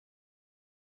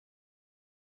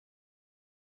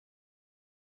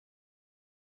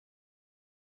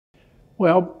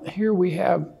Well, here we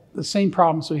have the same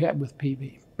problems we had with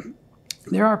PV.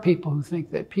 There are people who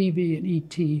think that PV and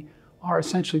ET are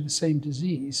essentially the same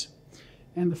disease.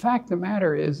 And the fact of the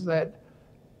matter is that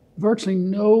virtually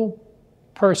no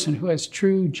person who has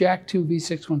true JAK2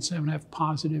 V617F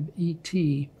positive ET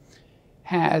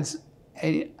has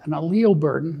an allele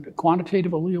burden, a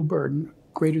quantitative allele burden,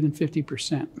 greater than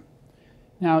 50%.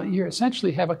 Now, you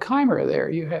essentially have a chimera there.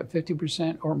 You have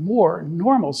 50% or more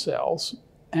normal cells,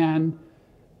 and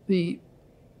the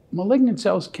malignant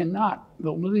cells cannot,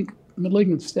 the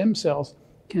malignant stem cells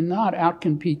cannot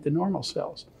outcompete the normal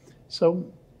cells.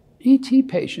 So ET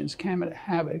patients can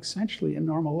have essentially a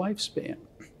normal lifespan,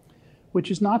 which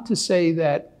is not to say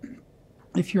that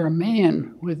if you're a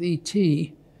man with ET,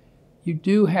 you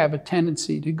do have a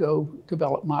tendency to go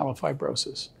develop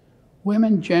myelofibrosis.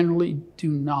 Women generally do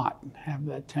not have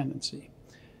that tendency.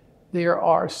 There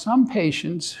are some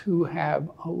patients who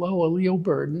have a low allele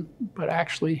burden, but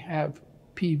actually have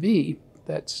PV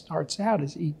that starts out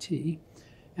as ET,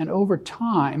 and over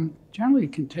time, generally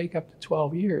it can take up to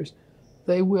 12 years,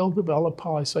 they will develop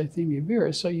polycythemia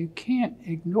vera, so you can't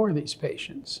ignore these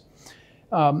patients.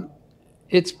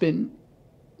 It's been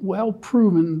well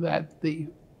proven that the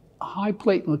high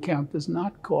platelet count does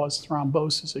not cause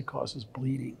thrombosis, it causes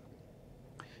bleeding.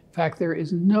 In fact, there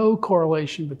is no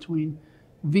correlation between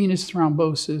venous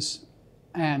thrombosis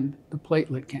and the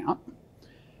platelet count.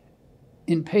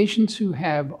 In patients who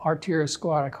have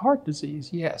arteriosclerotic heart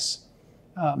disease, yes,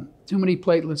 too many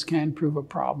platelets can prove a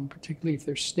problem, particularly if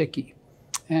they're sticky.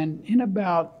 And in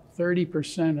about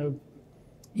 30% of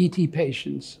ET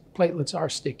patients, platelets are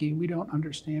sticky. We don't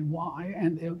understand why,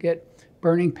 and they'll get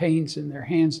burning pains in their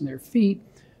hands and their feet,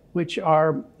 which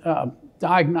are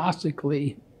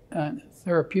diagnostically and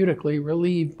therapeutically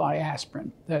relieved by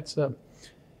aspirin. That's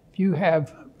if you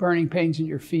have burning pains in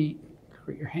your feet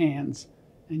or your hands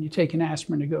and you take an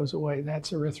aspirin, it goes away.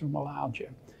 That's erythromelalgia.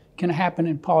 It can happen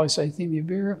in polycythemia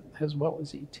vera as well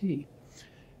as ET.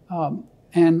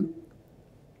 And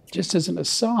just as an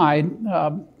aside,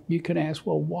 you can ask,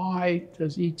 well, why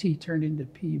does ET turn into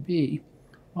PV?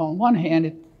 Well, on one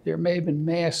hand, there may have been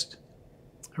masked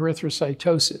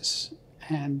erythrocytosis,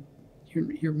 and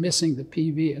you're missing the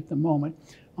PV at the moment.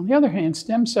 On the other hand,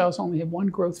 stem cells only have one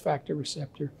growth factor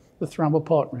receptor, the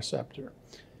thrombopoietin receptor.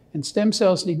 And stem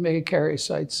cells need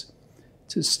megakaryocytes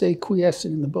to stay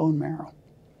quiescent in the bone marrow.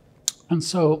 And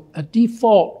so a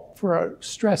default for a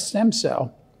stressed stem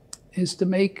cell is to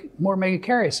make more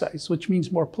megakaryocytes, which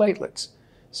means more platelets.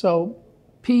 So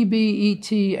PB,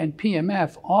 ET, and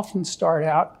PMF often start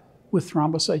out with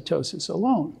thrombocytosis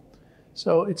alone.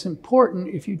 So it's important,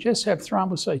 if you just have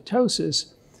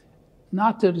thrombocytosis,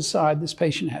 not to decide this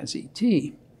patient has ET,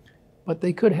 but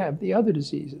they could have the other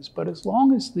diseases. But as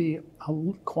long as the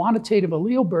quantitative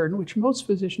allele burden, which most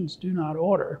physicians do not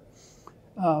order,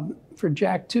 for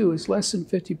JAK2 is less than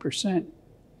 50%,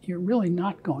 you're really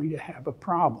not going to have a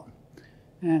problem.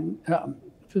 And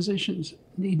physicians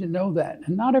need to know that.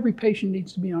 And not every patient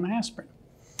needs to be on aspirin.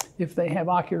 If they have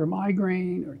ocular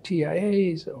migraine or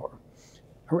TIAs or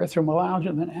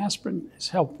erythromelalgia, then aspirin is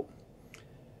helpful.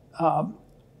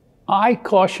 I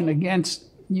caution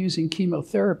against using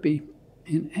chemotherapy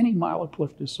in any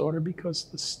myeloproliferative disorder because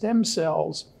the stem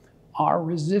cells are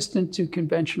resistant to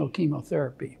conventional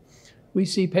chemotherapy. We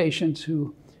see patients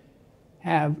who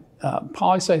have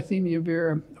polycythemia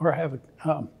vera or have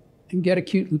and get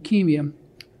acute leukemia.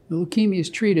 The leukemia is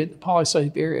treated, the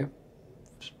polycythemia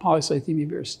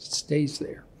vera stays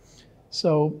there.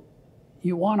 So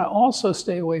you want to also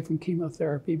stay away from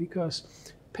chemotherapy because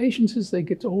patients, as they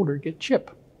get older, get CHIP.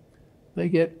 They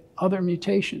get other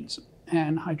mutations.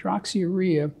 And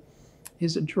hydroxyurea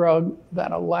is a drug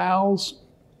that allows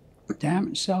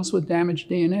cells with damaged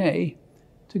DNA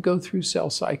to go through cell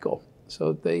cycle.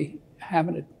 So they have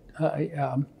a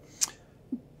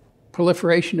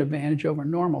proliferation advantage over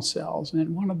normal cells.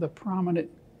 And one of the prominent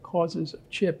causes of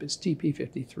CHIP is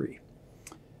TP53.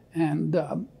 And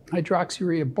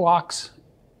hydroxyurea blocks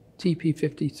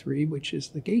TP53, which is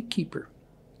the gatekeeper,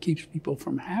 keeps people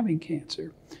from having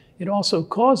cancer. It also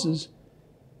causes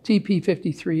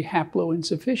TP53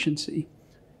 haploinsufficiency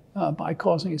by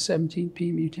causing a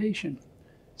 17p mutation.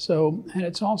 So, and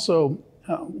it's also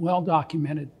well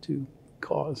documented to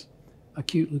cause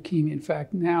acute leukemia. In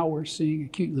fact, now we're seeing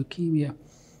acute leukemia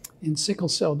in sickle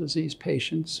cell disease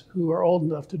patients who are old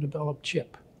enough to develop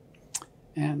CHIP.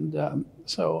 And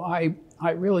so I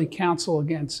really counsel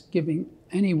against giving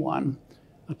anyone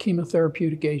a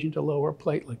chemotherapeutic agent to lower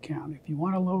platelet count. If you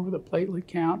want to lower the platelet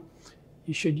count,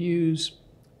 you should use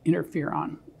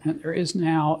interferon. And there is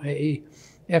now a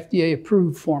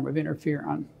FDA-approved form of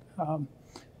interferon.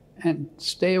 and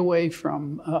stay away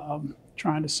from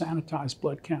trying to sanitize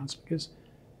blood counts, because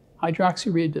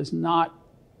hydroxyurea does not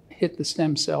hit the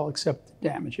stem cell except to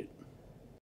damage it.